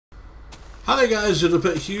Hi there guys,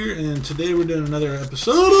 Pet here, and today we're doing another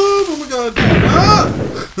episode of, oh my god,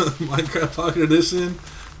 Minecraft Pocket Edition.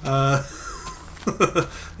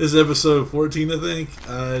 This is episode 14, I think.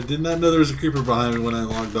 I did not know there was a creeper behind me when I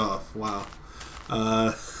logged off. Wow.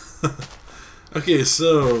 Okay,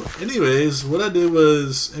 so anyways, what I did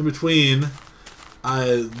was, in between, I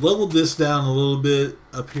leveled this down a little bit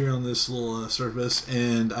up here on this little surface,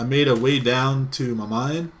 and I made a way down to my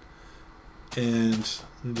mine. And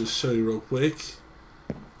let me just show you real quick,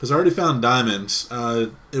 because I already found diamonds.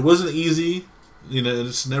 It wasn't easy, you know,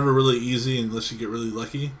 it's never really easy unless you get really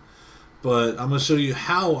lucky. But I'm going to show you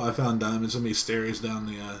how I found diamonds. Let me stairs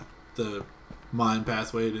down the mine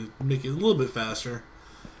pathway to make it a little bit faster.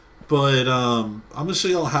 But I'm going to show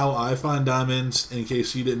you all how I find diamonds in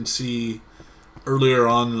case you didn't see earlier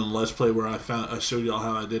on in the Let's Play where I showed you all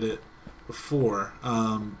how I did it before.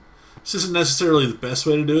 This isn't necessarily the best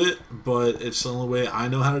way to do it, but it's the only way I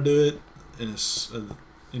know how to do it, and it's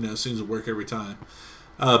you know, it seems to work every time.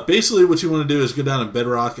 Basically, what you want to do is go down to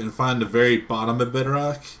Bedrock and find the very bottom of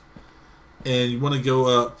Bedrock, and you want to go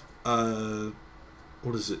up.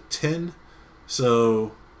 What is it? 10.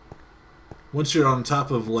 So once you're on top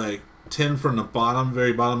of like 10 from the bottom,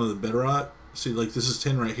 very bottom of the Bedrock. See, like this is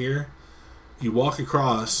 10 right here. You walk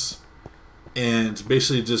across, and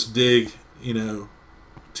basically just dig, you know,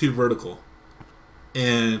 2 vertical.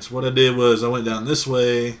 And what I did was I went down this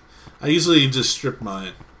way. I usually just strip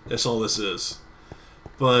mine. That's all this is.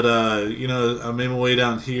 But you know, I made my way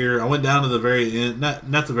down here. I went down to the very end,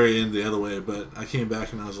 not the very end the other way, but I came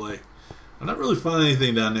back and I was like, I'm not really finding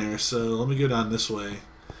anything down there, so let me go down this way.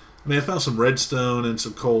 I mean, I found some redstone and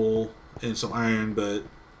some coal and some iron, but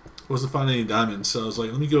I wasn't finding any diamonds, so I was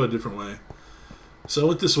like, let me go a different way. So I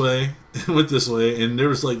went this way, and there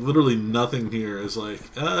was like literally nothing here. It's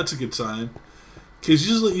like, that's a good sign. Because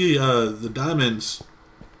usually the diamonds,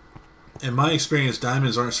 in my experience,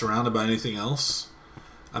 diamonds aren't surrounded by anything else.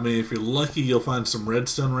 I mean, if you're lucky, you'll find some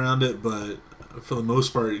redstone around it, but for the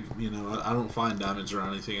most part, you know, I don't find diamonds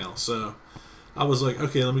around anything else. So I was like,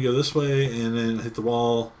 okay, let me go this way, and then hit the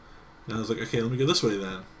wall. And I was like, okay, let me go this way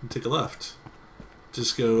then, and take a left.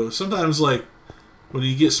 Just go. Sometimes, like, when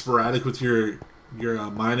you get sporadic with your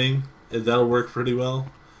mining, that'll work pretty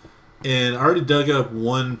well. And I already dug up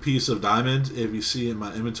 1 piece of diamond, if you see in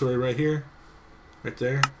my inventory right here, right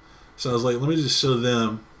there. So I was like, let me just show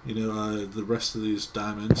them, you know, the rest of these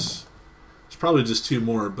diamonds. It's probably just 2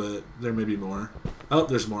 more, but there may be more. Oh,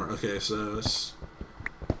 there's more. Okay, so it's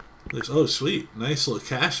oh sweet, nice little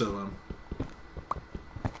cache of them.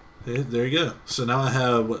 Okay, there you go. So now I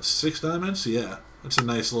have what, 6 diamonds? Yeah, that's a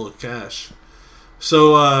nice little cache.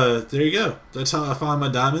 So there you go. That's how I find my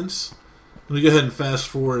diamonds. Let me go ahead and fast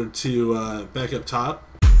forward to back up top.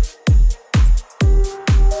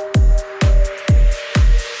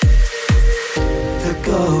 The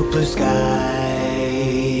gold blue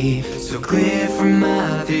sky, so clear from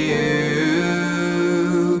my view.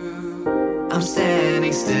 I'm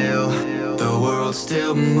standing still, the world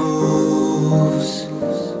still moves.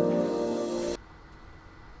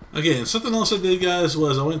 Okay, and something else I did, guys,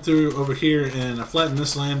 was I went through over here and I flattened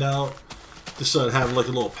this land out just so I'd have like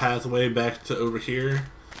a little pathway back to over here.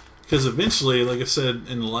 Because eventually, like I said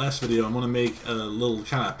in the last video, I'm going to make a little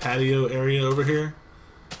kind of patio area over here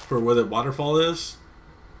for where the waterfall is.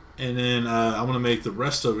 And then I'm going to make the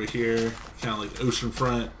rest over here kind of like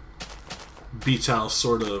oceanfront beach house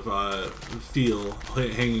sort of feel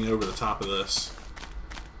hanging over the top of this.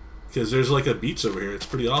 Because there's like a beach over here. It's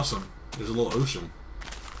pretty awesome. There's a little ocean.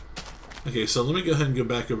 Okay, so let me go ahead and go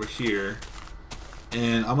back over here,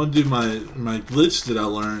 and I'm going to do my glitch that I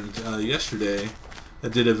learned yesterday. I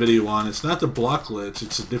did a video on. It's not the block glitch,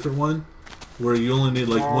 it's a different one, where you only need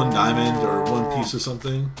like 1 diamond or 1 piece of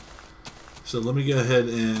something. So let me go ahead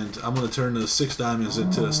and I'm going to turn those 6 diamonds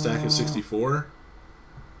into a stack of 64.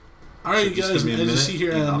 Alright, you guys, as you see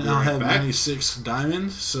here, I now have 96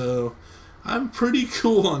 diamonds, so I'm pretty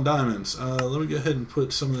cool on diamonds. Let me go ahead and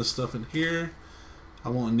put some of this stuff in here. I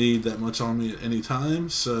won't need that much on me at any time,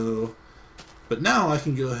 so, but now I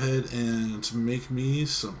can go ahead and make me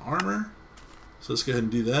some armor. So let's go ahead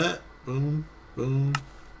and do that. Boom, boom,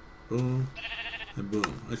 boom, and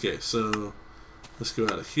boom. Okay, so let's go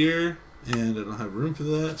out of here, and I don't have room for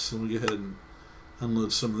that, so let me go ahead and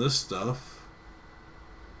unload some of this stuff.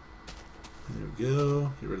 There we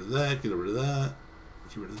go. Get rid of that, get rid of that,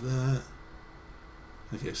 get rid of that.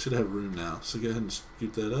 Okay, I should have room now, so go ahead and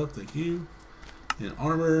scoop that up, thank you. And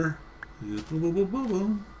armor. Boom, boom, boom, boom,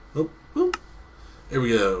 boom. Oh, boom. There we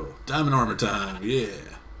go. Diamond armor time.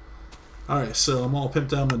 Yeah. Alright, so I'm all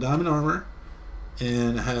pimped out my diamond armor.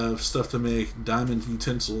 And I have stuff to make diamond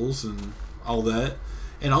utensils and all that.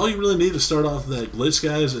 And all you really need to start off that glitch,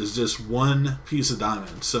 guys, is just one piece of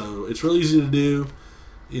diamond. So it's really easy to do.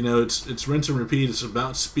 You know, it's rinse and repeat. It's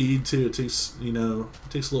about speed too. It takes, you know,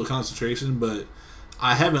 it takes a little concentration, but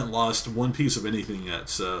I haven't lost one piece of anything yet.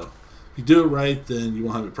 So if you do it right, then you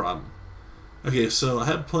won't have a problem. Okay, so I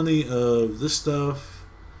have plenty of this stuff.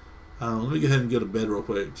 Let me go ahead and go to bed real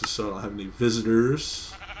quick, just so I don't have any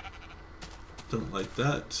visitors. Don't like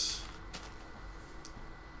that.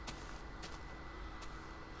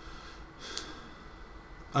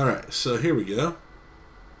 Alright, so here we go.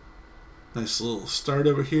 Nice little start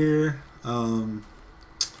over here.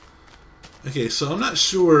 Okay, so I'm not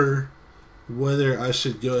sure whether I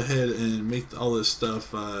should go ahead and make all this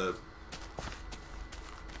stuff,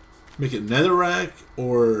 make it netherrack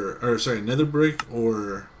or sorry, nether brick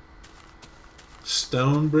or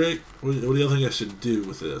stone brick. What do you think I should do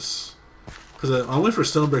with this? Because I went for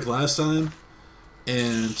stone brick last time,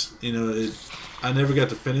 and you know I never got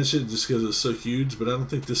to finish it just because it was so huge. But I don't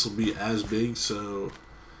think this will be as big, so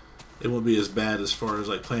it won't be as bad as far as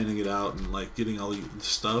like planning it out and like getting all the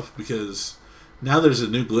stuff. Because now there's a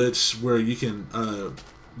new glitch where you can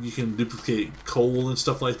duplicate coal and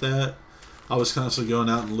stuff like that. I was constantly going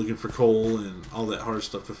out and looking for coal and all that hard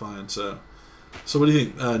stuff to find. So what do you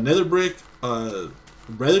think? Nether brick,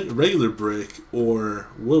 regular brick, or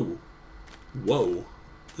whoa,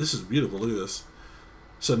 this is beautiful. Look at this.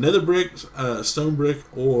 So nether brick, stone brick,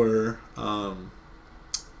 or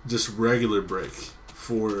just regular brick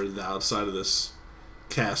for the outside of this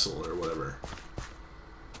castle or whatever.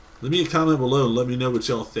 Leave me a comment below and let me know what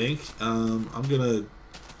y'all think. I'm gonna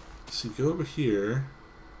go over here.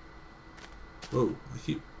 Whoa, I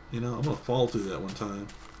keep, you know, I'm gonna fall through that one time.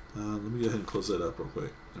 Let me go ahead and close that up real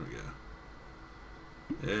quick. There we go.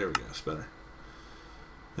 There we go, it's better.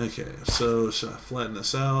 Okay, so should I flatten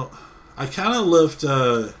this out? I kind of left,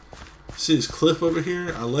 see this cliff over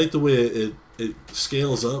here? I like the way it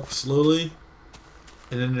scales up slowly.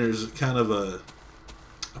 And then there's kind of a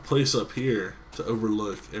place up here to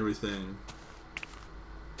overlook everything.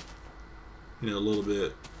 You know, a little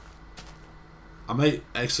bit. I might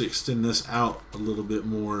actually extend this out a little bit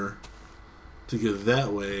more to go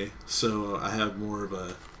that way, so I have more of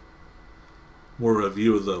a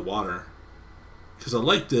view of the water. Because I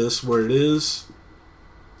like this where it is,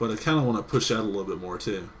 but I kind of want to push out a little bit more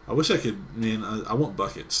too. I wish I could. Man, I want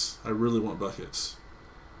buckets. I really want buckets.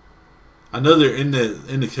 I know they're in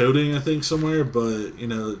the coding, I think, somewhere, but you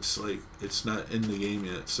know, it's like it's not in the game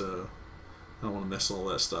yet, so I don't want to mess with all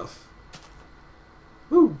that stuff.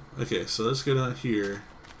 Woo! Okay, so let's go down here.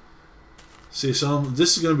 See, so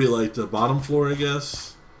this is gonna be like the bottom floor, I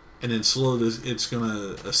guess, and then slowly it's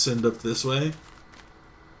gonna ascend up this way.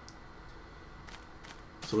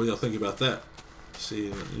 So what do y'all think about that? See,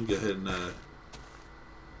 you can go ahead and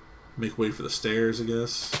make way for the stairs, I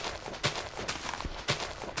guess.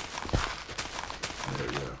 There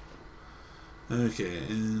we go. Okay,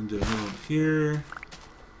 and do another one here.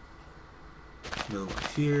 Another one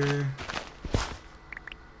here.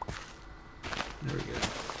 There we go.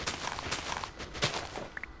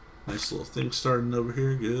 Nice little thing starting over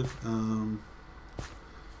here. Good. Go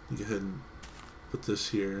ahead and put this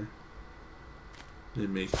here.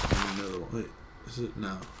 Then make another one. Wait, is it?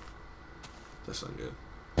 No. That's not good.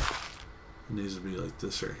 It needs to be like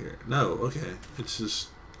this right here. No, okay. It's just,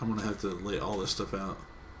 I'm going to have to lay all this stuff out.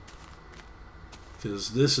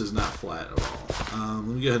 Because this is not flat at all. Let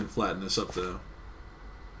me go ahead and flatten this up though.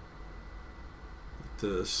 Like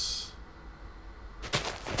this.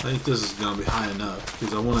 I think this is going to be high enough.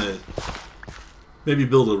 Because I want to maybe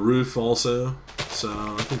build a roof also. So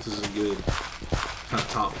I think this is a good kind of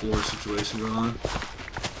top floor situation going on.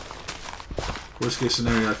 Worst case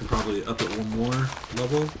scenario, I can probably up it one more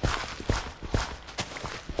level.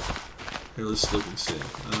 Here, let's look and see.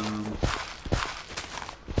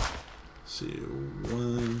 See,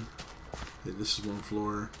 one. Okay, this is one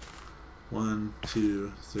floor. 1,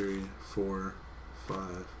 2, 3, 4,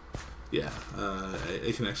 5. Yeah,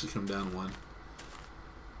 it can actually come down one.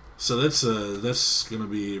 So that's gonna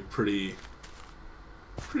be pretty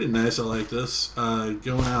nice. I like this.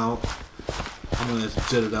 Going out, I'm gonna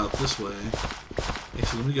jet it out this way.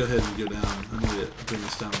 Actually, let me go ahead and go down. I need to bring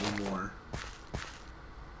this down one more,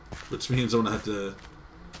 which means I'm gonna have to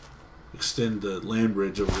extend the land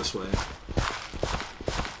bridge over this way.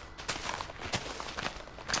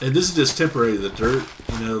 And this is just temporary, the dirt,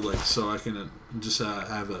 you know, like so I can just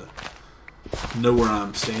know where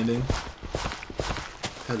I'm standing,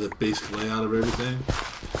 have the basic layout of everything,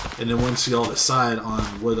 and then once y'all decide on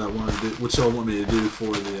what I want to do, what y'all want me to do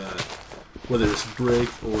for the whether it's brick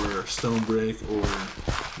or stone brick or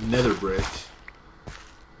nether brick,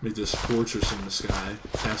 Make this fortress in the sky,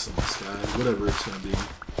 castle in the sky, whatever it's going to be.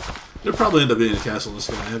 There'll probably end up being a castle in the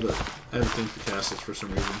sky, but I have a thing for castles for some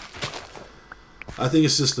reason. I think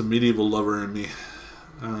it's just the medieval lover in me.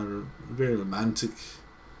 Very romantic.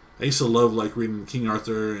 I used to love like reading King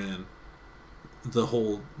Arthur and the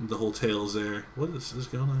whole tales there. What is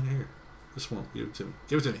going on here? This won't give it to me.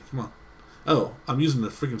 Give it to me. Come on. Oh, I'm using the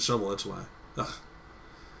freaking shovel. That's why. Ugh.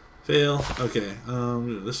 Fail. Okay.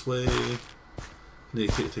 This way. Need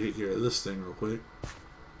to take care of this thing real quick.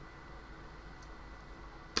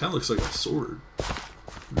 Kind of looks like a sword.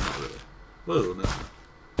 Not really. Whoa, no.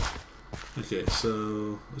 Okay,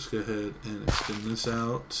 so let's go ahead and extend this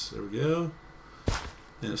out. There we go.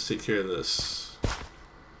 And let's take care of this.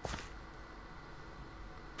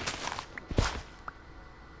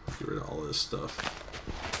 Get rid of all this stuff.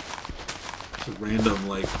 It's a random,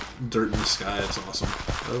 like, dirt in the sky. It's awesome.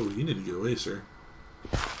 Oh, you need to go away, sir.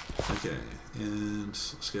 Okay, and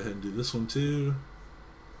let's go ahead and do this one too.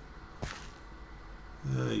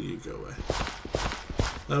 You go away.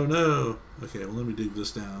 Oh no! Okay, well let me dig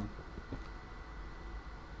this down.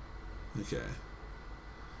 Okay.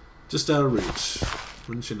 Just out of reach.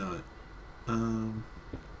 Wouldn't you know it?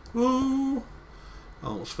 Whoa! I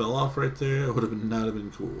almost fell off right there. It would have not have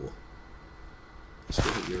been cool. Let's go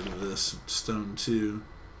ahead and get rid of this stone too.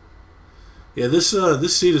 Yeah, this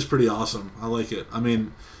seat is pretty awesome. I like it. I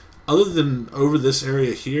mean, other than over this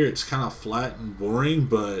area here, it's kind of flat and boring,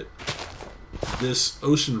 but this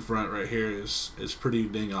ocean front right here is pretty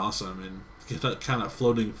dang awesome, and get that kind of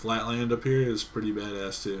floating flatland up here is pretty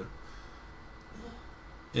badass too.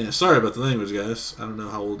 Yeah, sorry about the language, guys. I don't know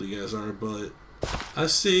how old you guys are, but I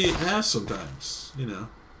see ass sometimes. You know,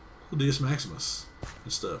 Deus Maximus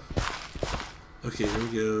and stuff. Okay, here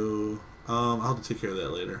we go. I'll have to take care of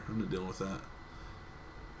that later. I'm not dealing with that.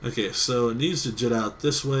 Okay, so it needs to jet out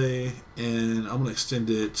this way, and I'm gonna extend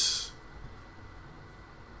it.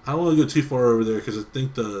 I don't want to go too far over there because I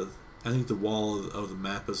think the wall of the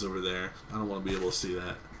map is over there. I don't want to be able to see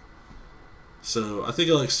that. So I think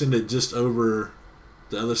I'll extend it just over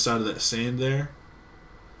the other side of that sand there,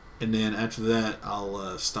 and then after that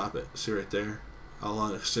I'll stop it. See right there?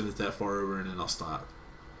 I'll extend it that far over, and then I'll stop.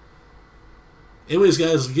 Anyways,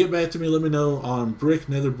 guys, get back to me. Let me know on brick,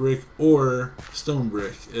 nether brick, or stone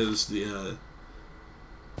brick is the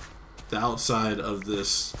outside of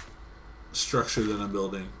this structure that I'm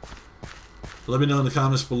building. Let me know in the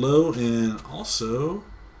comments below, and also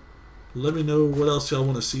let me know what else y'all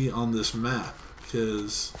want to see on this map,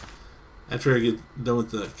 because after I get done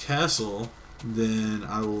with the castle, then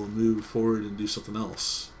I will move forward and do something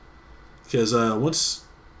else. Because once,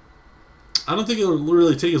 I don't think it'll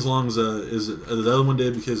really take as long as the other one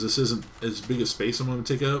did, because this isn't as big a space I'm going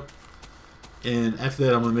to take up. And after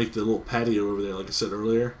that, I'm going to make the little patio over there, like I said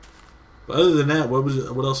earlier. But other than that,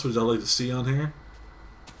 what else would y'all like to see on here?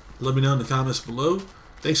 Let me know in the comments below.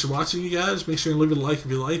 Thanks for watching, you guys. Make sure and leave a like if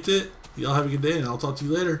you liked it. Y'all have a good day, and I'll talk to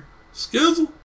you later. Skizzle!